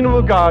 the kingdom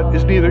of God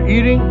is neither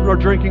eating nor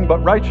drinking, but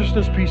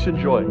righteousness, peace, and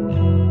joy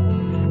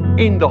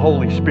in the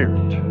Holy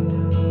Spirit.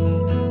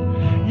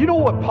 You know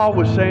what Paul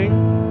was saying?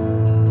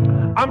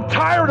 I'm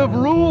tired of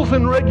rules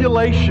and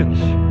regulations.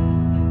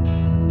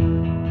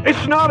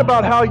 It's not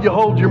about how you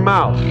hold your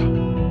mouth.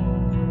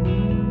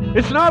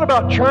 It's not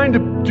about trying to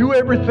do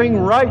everything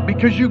right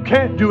because you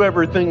can't do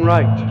everything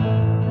right.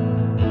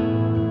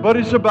 But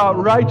it's about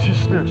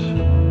righteousness.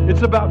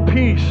 It's about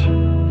peace.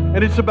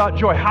 And it's about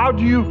joy. How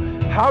do you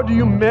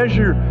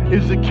measure,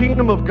 is the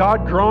kingdom of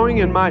God growing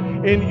in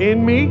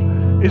me?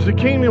 Is the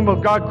kingdom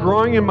of God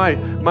growing in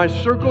my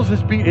circles?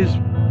 Is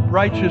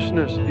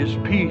righteousness, is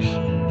peace,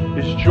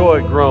 is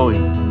joy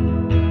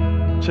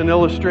growing? It's an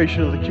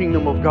illustration of the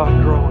kingdom of God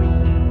growing.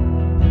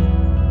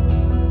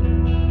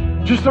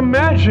 Just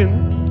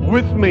imagine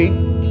with me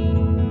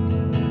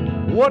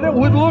what it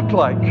would look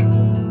like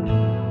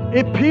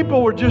if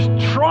people were just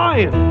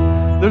trying.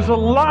 There's a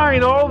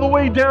line all the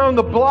way down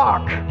the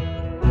block.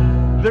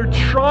 They're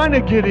trying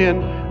to get in.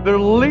 They're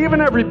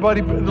leaving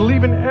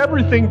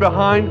everything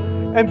behind,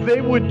 and they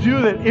would do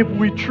that if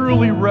we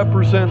truly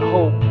represent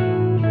hope.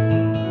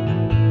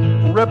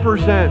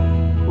 Represent.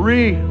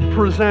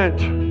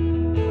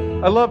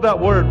 I love that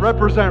word,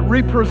 represent,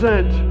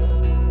 represent.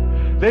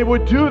 They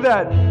would do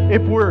that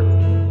if we're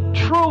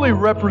truly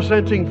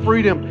representing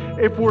freedom,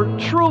 if we're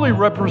truly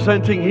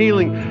representing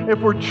healing, if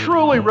we're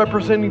truly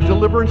representing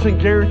deliverance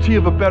and guarantee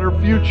of a better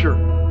future.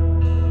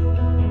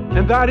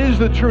 And that is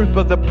the truth.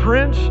 But the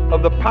prince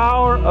of the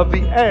power of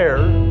the air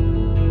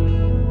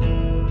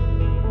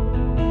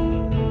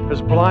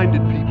has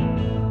blinded people.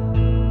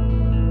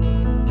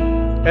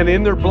 And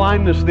in their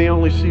blindness, they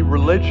only see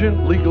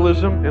religion,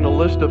 legalism, and a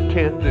list of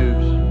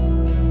can't-dos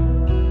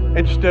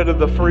instead of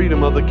the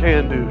freedom of the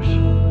can-dos.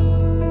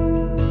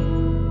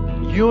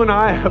 You and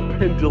I have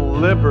been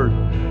delivered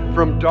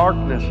from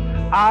darkness.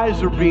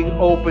 Eyes are being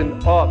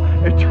opened up.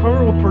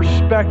 Eternal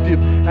perspective.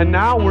 And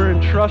now we're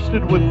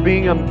entrusted with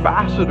being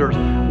ambassadors.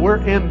 We're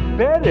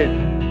embedded.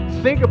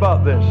 Think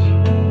about this.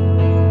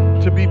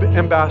 To be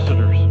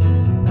ambassadors.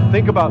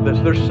 Think about this.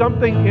 There's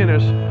something in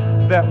us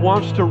that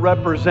wants to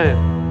represent.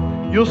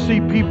 You'll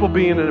see people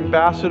being an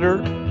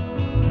ambassador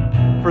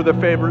for their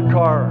favorite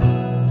car.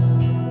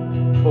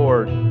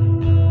 Ford.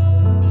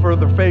 For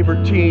their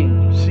favorite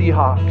team,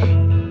 Seahawks.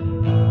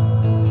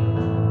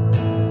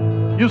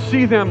 You'll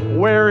see them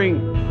wearing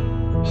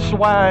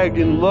swag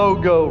and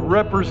logo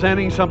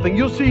representing something.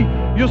 You'll see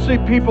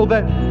people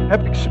that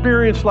have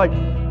experienced like,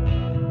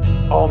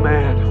 oh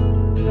man,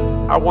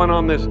 I went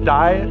on this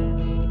diet.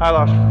 I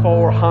lost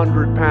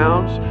 400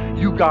 pounds.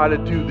 You got to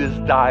do this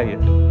diet.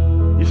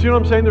 You see what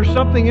I'm saying? There's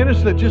something in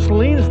us that just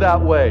leans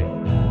that way.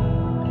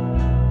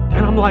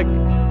 And I'm like,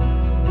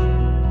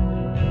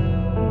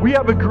 we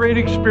have a great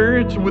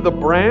experience with a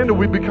brand and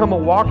we become a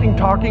walking,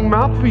 talking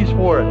mouthpiece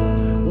for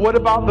it. What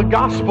about the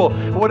gospel?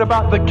 What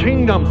about the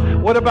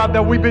kingdom? What about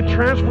that we've been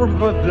transferred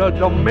from the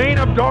domain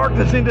of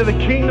darkness into the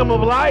kingdom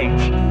of light?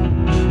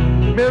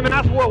 Man,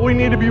 that's what we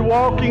need to be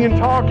walking and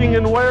talking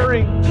and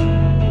wearing.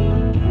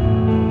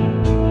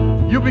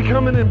 You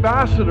become an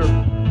ambassador.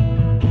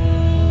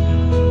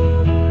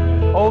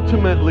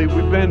 Ultimately,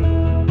 we've been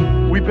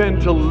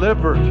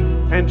delivered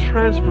and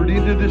transferred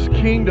into this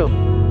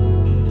kingdom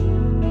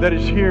that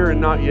is here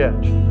and not yet.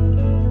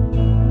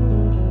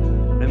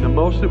 And the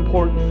most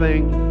important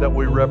thing that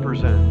we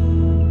represent,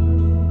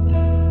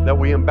 that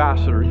we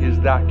ambassador, is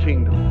that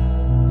kingdom.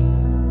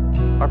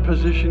 Our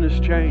position has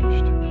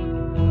changed.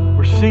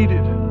 We're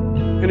seated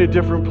in a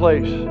different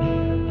place.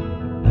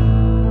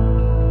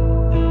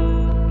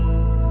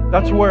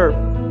 That's where,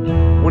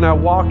 when I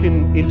walk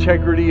in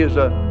integrity as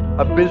a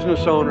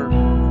business owner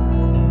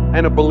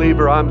and a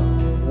believer, I'm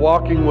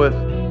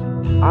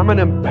an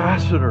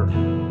ambassador.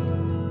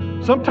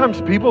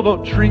 Sometimes people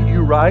don't treat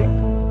you right.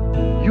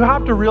 You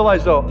have to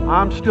realize, though,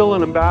 I'm still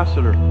an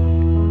ambassador.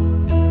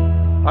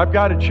 I've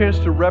got a chance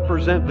to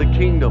represent the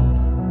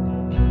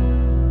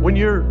kingdom. When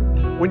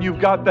you've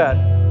got that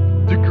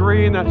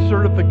degree and that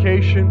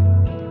certification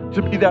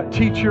to be that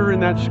teacher in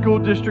that school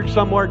district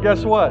somewhere,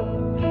 guess what?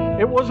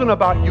 It wasn't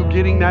about you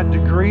getting that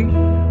degree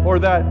or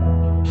that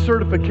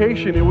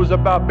certification. It was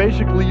about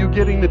basically you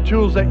getting the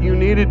tools that you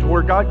needed to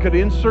where God could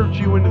insert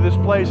you into this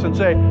place and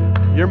say,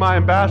 you're my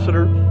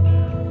ambassador.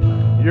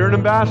 You're an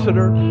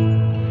ambassador.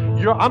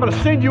 I'm going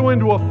to send you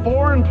into a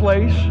foreign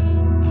place.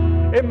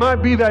 It might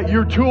be that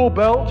your tool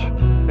belt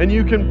and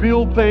you can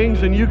build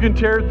things and you can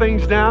tear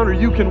things down, or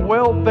you can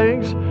weld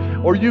things,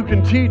 or you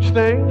can teach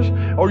things,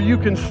 or you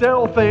can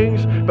sell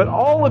things. But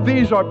all of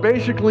these are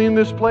basically in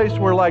this place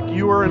where like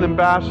you are an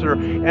ambassador,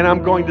 and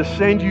I'm going to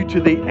send you to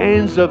the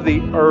ends of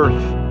the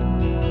earth.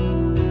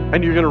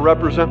 And you're going to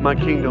represent my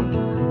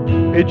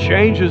kingdom. It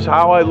changes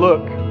how I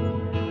look.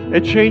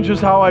 It changes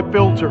how I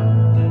filter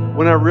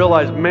when I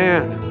realize,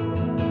 man.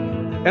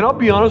 And I'll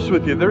be honest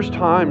with you, there's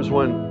times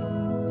when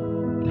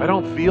I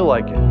don't feel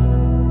like it.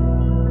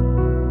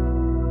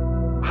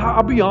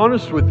 I'll be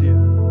honest with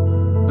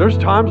you. There's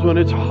times when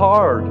it's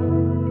hard.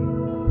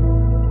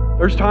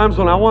 There's times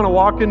when I want to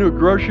walk into a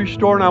grocery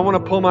store and I want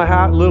to pull my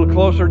hat a little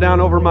closer down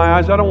over my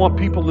eyes. I don't want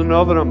people to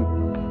know that I'm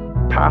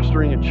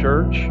pastoring a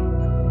church.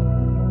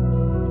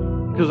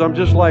 Because I'm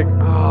just like,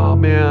 oh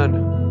man,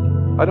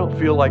 I don't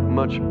feel like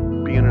much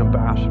being an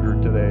ambassador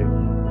today.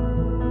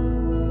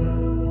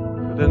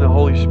 But then the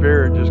Holy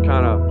Spirit just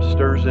kind of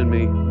stirs in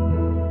me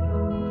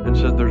and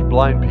says, there's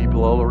blind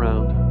people all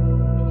around.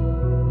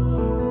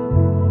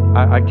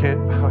 I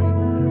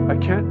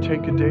can't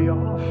take a day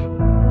off.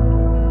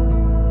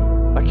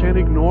 I can't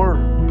ignore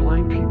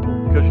blind people.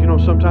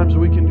 Because sometimes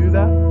we can do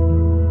that.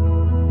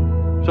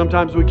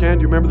 Sometimes we can.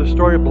 Do you remember the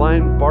story of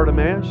blind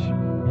Bartimaeus?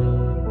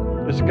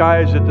 This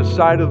guy is at the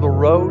side of the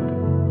road,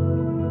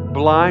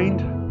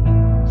 blind.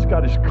 He's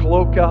got his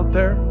cloak out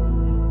there.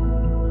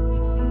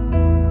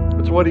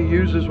 It's what he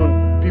uses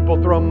when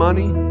people throw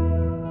money.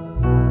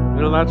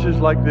 That's his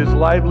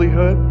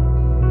livelihood.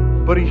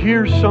 But he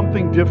hears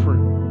something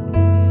different.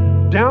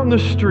 Down the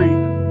street,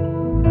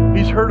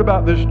 he's heard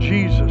about this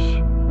Jesus.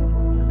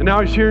 And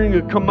now he's hearing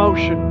a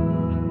commotion.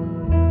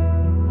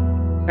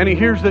 And he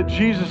hears that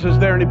Jesus is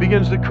there and he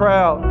begins to cry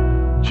out,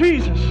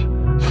 Jesus,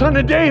 Son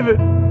of David,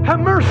 have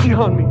mercy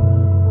on me.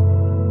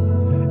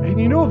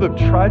 And the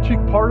tragic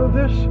part of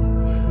this?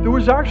 There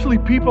was actually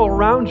people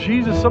around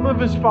Jesus, some of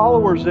his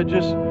followers that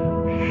just,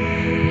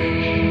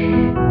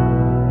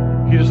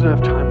 he doesn't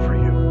have time for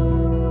you.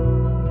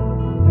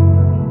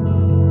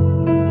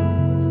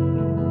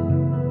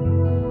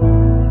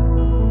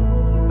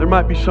 There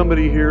might be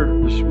somebody here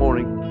this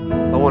morning.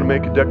 I want to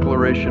make a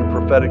declaration, a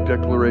prophetic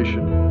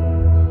declaration.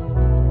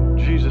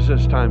 Jesus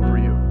has time for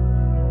you.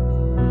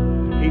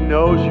 He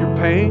knows your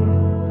pain.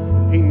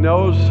 He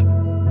knows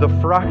the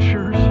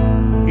fractures.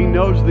 He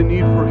knows the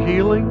need for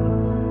healing.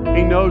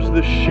 He knows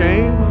the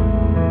shame.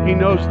 He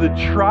knows the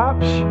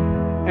traps.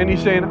 And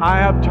he's saying, I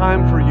have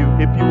time for you.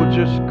 If you will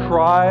just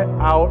cry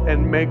out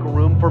and make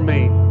room for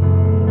me,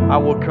 I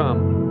will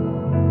come.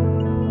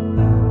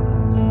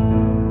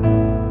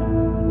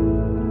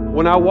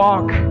 When I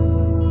walk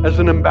as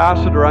an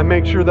ambassador, I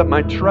make sure that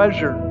my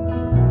treasure,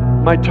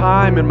 my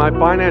time, and my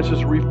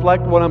finances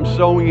reflect what I'm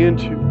sowing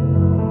into.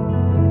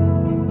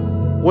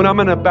 When I'm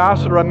an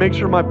ambassador, I make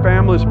sure my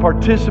family is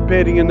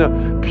participating in the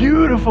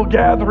beautiful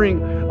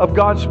gathering of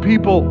God's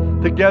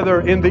people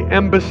together in the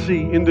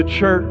embassy, in the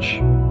church.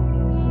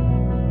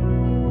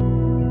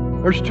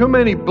 There's too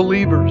many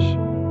believers.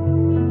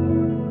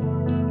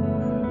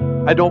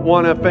 I don't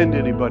want to offend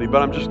anybody,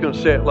 but I'm just going to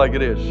say it like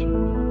it is.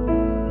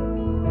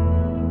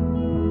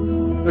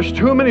 There's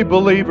too many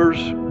believers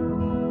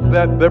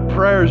that their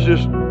prayer is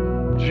just,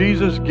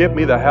 Jesus, get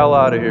me the hell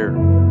out of here.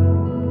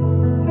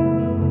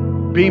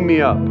 Beam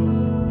me up.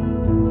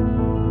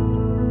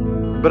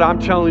 But I'm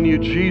telling you,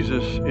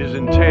 Jesus is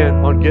intent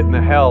on getting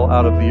the hell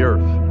out of the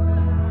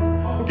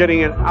earth. Getting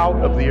it out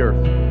of the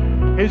earth.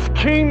 His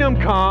kingdom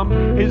come,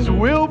 His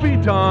will be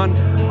done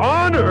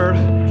on earth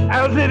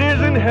as it is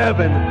in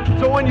heaven.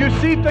 So when you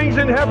see things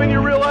in heaven,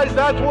 you realize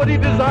that's what He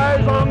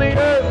desires on the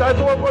earth. That's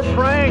what we're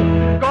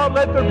praying. God,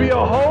 let there be a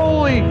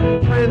holy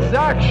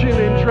transaction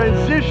and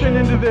transition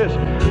into this.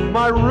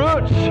 My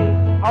roots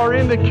are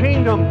in the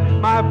kingdom.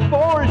 My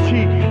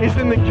authority is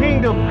in the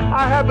kingdom.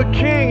 I have a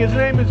king. His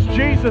name is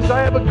Jesus.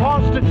 I have a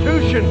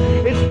constitution.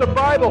 It's the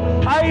Bible.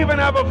 I even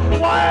have a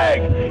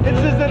flag. It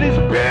says that His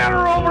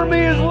banner over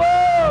me is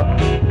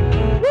love.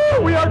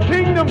 Woo! We are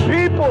kingdom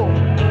people.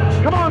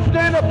 Come on,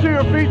 stand up to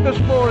your feet this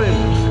morning.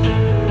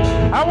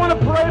 I want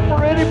to pray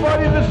for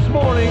anybody this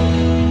morning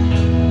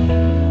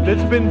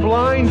that's been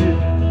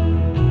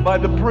blinded by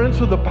the prince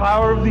of the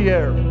power of the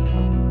air.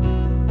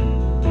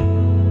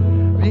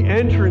 The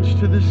entrance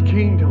to this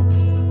kingdom.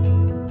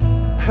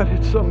 And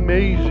it's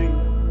amazing.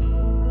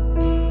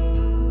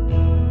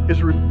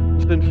 Is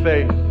repentance and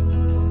faith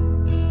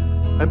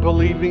and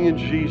believing in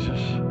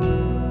Jesus.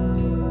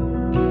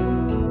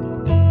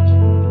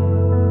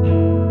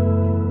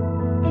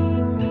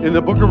 In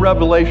the book of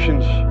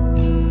Revelations,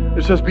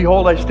 it says,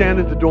 behold, I stand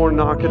at the door and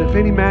knock, and if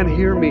any man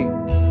hear me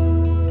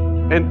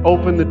and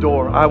open the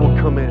door, I will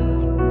come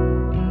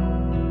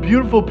in.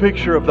 Beautiful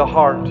picture of the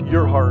heart,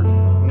 your heart.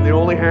 The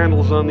only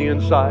handle's on the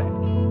inside.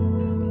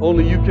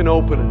 Only you can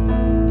open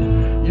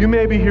it. You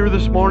may be here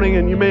this morning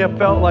and you may have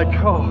felt like,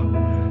 oh,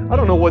 I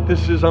don't know what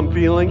this is I'm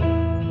feeling.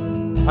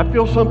 I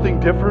feel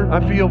something different. I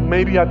feel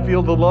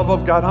the love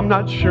of God. I'm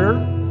not sure.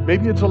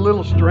 Maybe it's a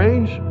little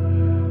strange.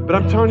 But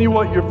I'm telling you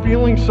what, you're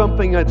feeling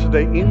something that's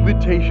the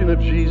invitation of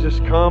Jesus.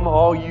 Come,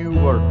 all you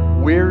who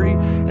are weary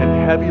and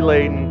heavy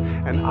laden,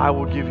 and I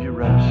will give you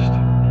rest.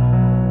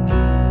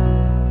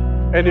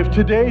 And if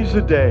today's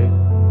the day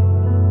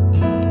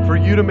for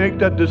you to make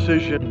that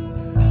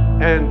decision,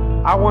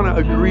 and I want to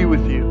agree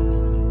with you,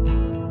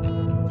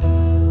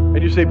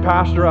 and you say,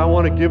 Pastor, I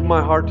want to give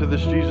my heart to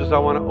this Jesus. I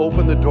want to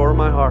open the door of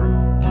my heart.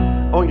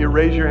 I want you to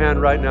raise your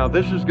hand right now.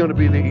 This is going to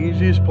be the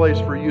easiest place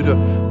for you to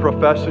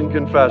profess and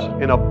confess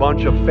in a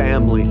bunch of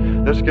family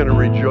that's going to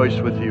rejoice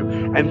with you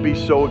and be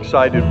so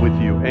excited with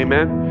you.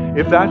 Amen?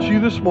 If that's you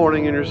this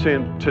morning and you're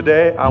saying,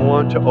 today I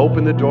want to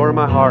open the door of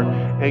my heart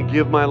and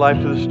give my life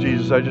to this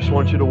Jesus, I just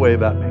want you to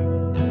wave at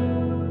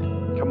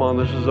me. Come on,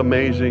 this is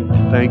amazing.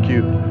 Thank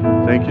you.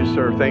 Thank you,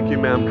 sir. Thank you,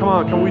 ma'am. Come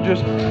on, can we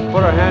just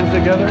put our hands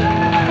together?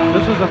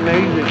 This is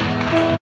amazing.